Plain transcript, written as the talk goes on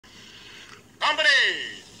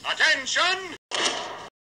Company, attention!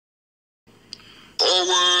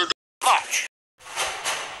 Forward! March!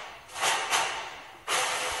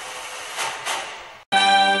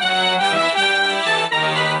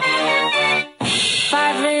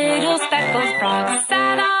 Five little speckled frogs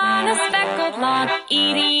sat on a speckled log,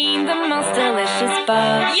 eating the most delicious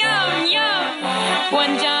bug. Yum, yum!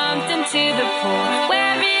 One jumped into the pool,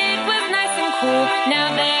 where it was nice and cool.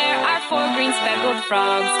 Now there are four green speckled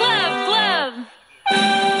frogs. Glub, glub!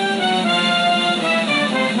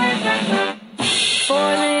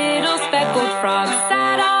 Four little speckled frogs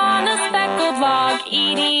sat on a speckled log,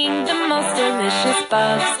 eating the most delicious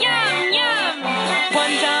bugs. Yum, yum!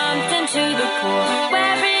 One jumped into the pool,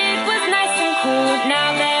 where it was nice and cool.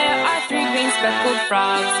 Now there are three green speckled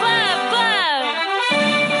frogs. Glub, glub!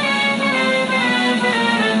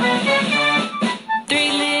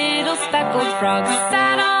 Three little speckled frogs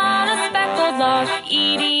sat on a speckled log,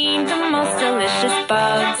 eating the most delicious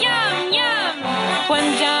bugs. Yum, yum! One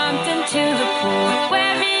jumped into the pool,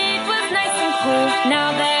 where it was nice and cool.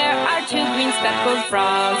 Now there are two green speckled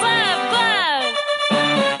frogs. Glub, glub!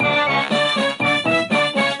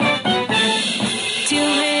 Two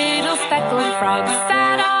little speckled frogs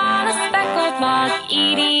sat on a speckled log,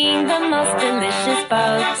 eating the most delicious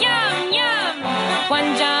bugs. Yum, yum! One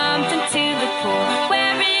jumped into the pool,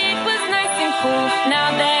 where it was nice and cool.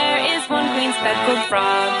 Now there is one green speckled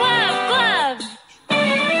frog. Glub, glub!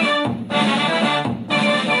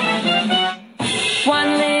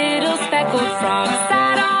 One little speckled frog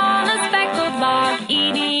sat on a speckled log,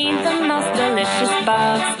 eating the most delicious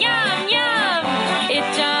bugs. Yum, yum! It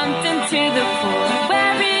jumped into the pool,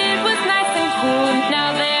 where it was nice and cool.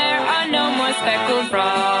 Now there are no more speckled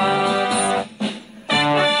frogs.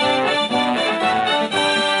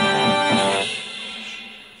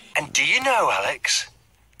 And do you know, Alex,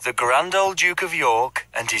 the grand old Duke of York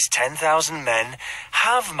and his 10,000 men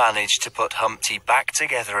have managed to put Humpty back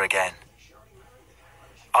together again.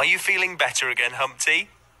 Are you feeling better again, Humpty?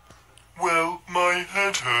 Well, my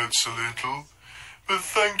head hurts a little, but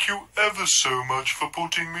thank you ever so much for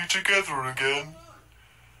putting me together again.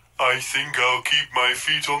 I think I'll keep my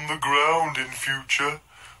feet on the ground in future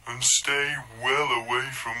and stay well away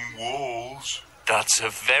from walls. That's a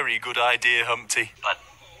very good idea, Humpty. But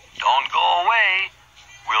don't go away.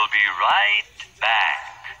 We'll be right back.